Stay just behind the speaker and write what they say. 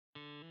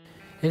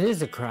It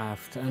is a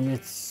craft, and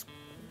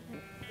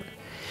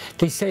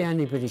they say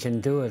anybody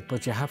can do it,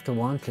 but you have to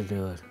want to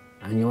do it,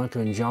 and you want to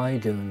enjoy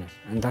doing it,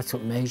 and that's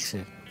what makes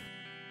it.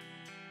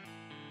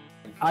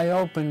 I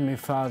opened my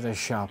father's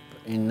shop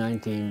in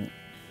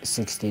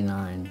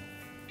 1969.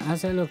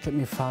 As I looked at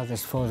my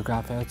father's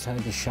photograph outside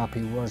the shop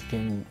he worked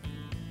in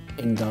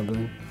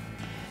Dublin,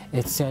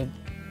 it said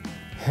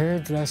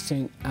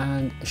hairdressing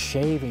and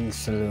shaving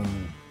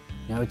saloon.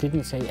 Now it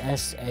didn't say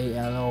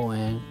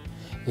S-A-L-O-N,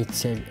 it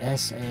said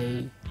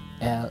S-A-L-O-O-N.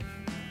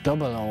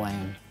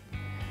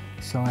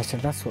 So I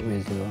said, that's what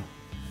we'll do.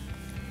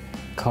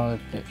 Call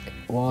it the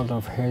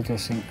Waldorf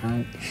Hairdressing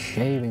and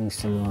Shaving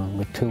Saloon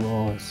with 2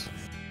 O's.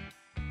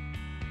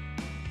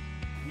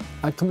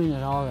 I'd come in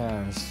at all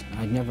hours.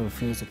 I'd never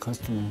refuse a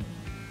customer,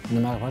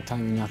 no matter what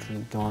time you knocked at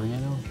the door, you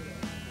know.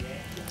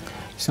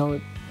 So,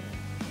 of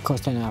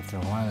course, then after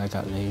a while I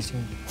got lazy.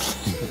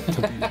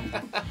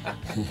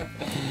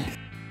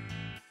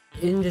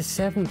 In the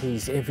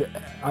 70s,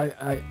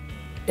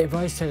 if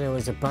I said I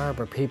was a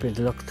barber, people would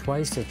look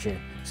twice at you,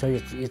 so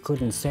you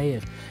couldn't say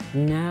it.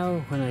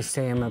 Now, when I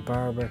say I'm a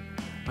barber,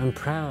 I'm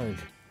proud.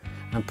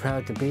 I'm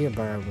proud to be a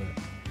barber,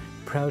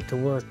 proud to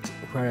work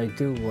where I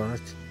do work.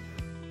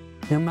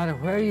 No matter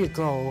where you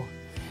go,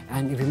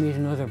 and if you meet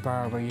another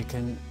barber, you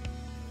can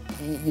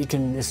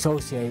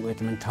associate with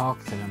them and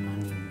talk to them,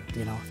 and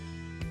you know.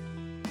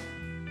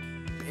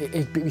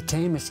 It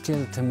became a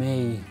skill to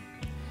me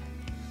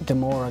the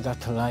more I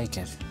got to like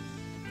it.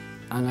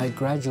 And I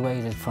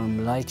graduated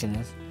from liking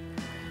it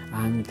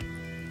and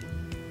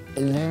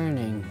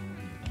learning.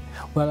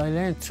 Well, I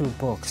learned through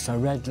books. I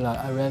read a lot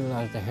of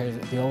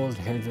the old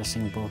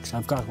hairdressing books.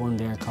 I've got one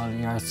there called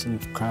The Arts and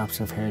Crafts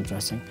of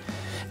Hairdressing.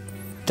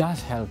 That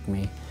helped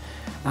me.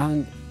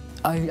 And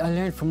I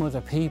learned from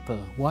other people,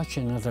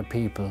 watching other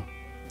people.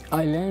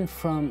 I learned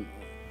from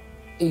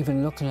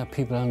even looking at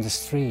people on the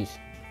street,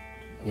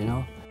 you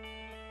know.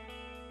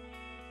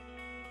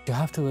 You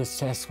have to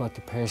assess what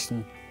the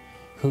person,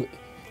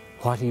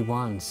 what he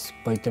wants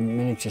by the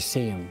minute you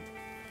see him.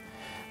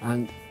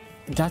 And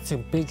that's a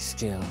big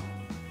skill.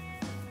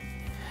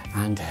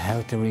 And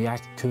how to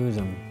react to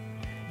them.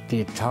 Do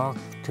you talk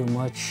too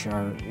much,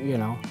 or, you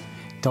know,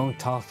 don't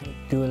talk,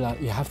 do a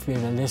lot. You have to be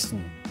able to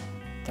listen.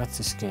 That's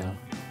a skill,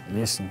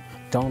 listen.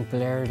 Don't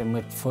blare them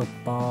with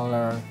football,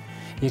 or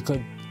you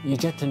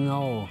get to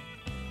know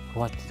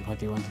what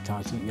they want to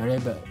talk to. You're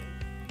able to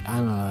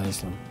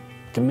analyse them.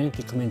 The minute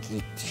you come into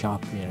the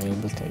shop, you're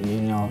able to,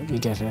 you know, you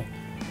just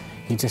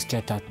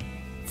get that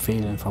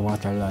feeling for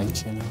what they're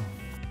like, you know.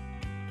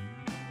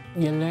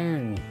 You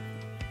learn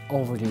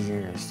over the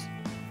years,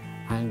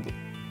 and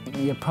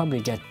you probably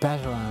get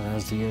better on it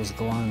as the years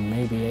go on.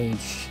 Maybe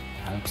age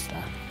helps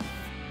that.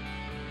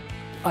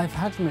 I've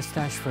had a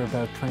moustache for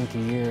about 20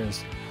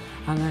 years,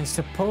 and I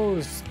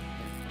suppose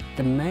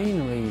the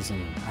main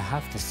reason, I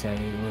have to say,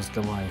 was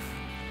the wife.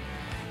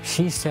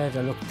 She said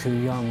I looked too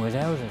young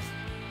without it.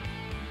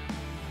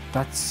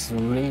 That's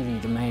really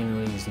the main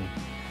reason.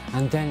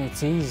 And then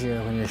it's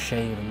easier when you're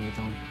shaving, you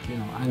don't, you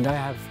know. And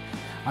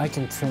I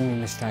can trim my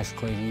moustache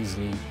quite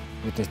easily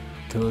with the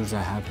tools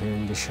I have here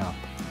in the shop,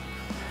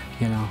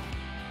 you know.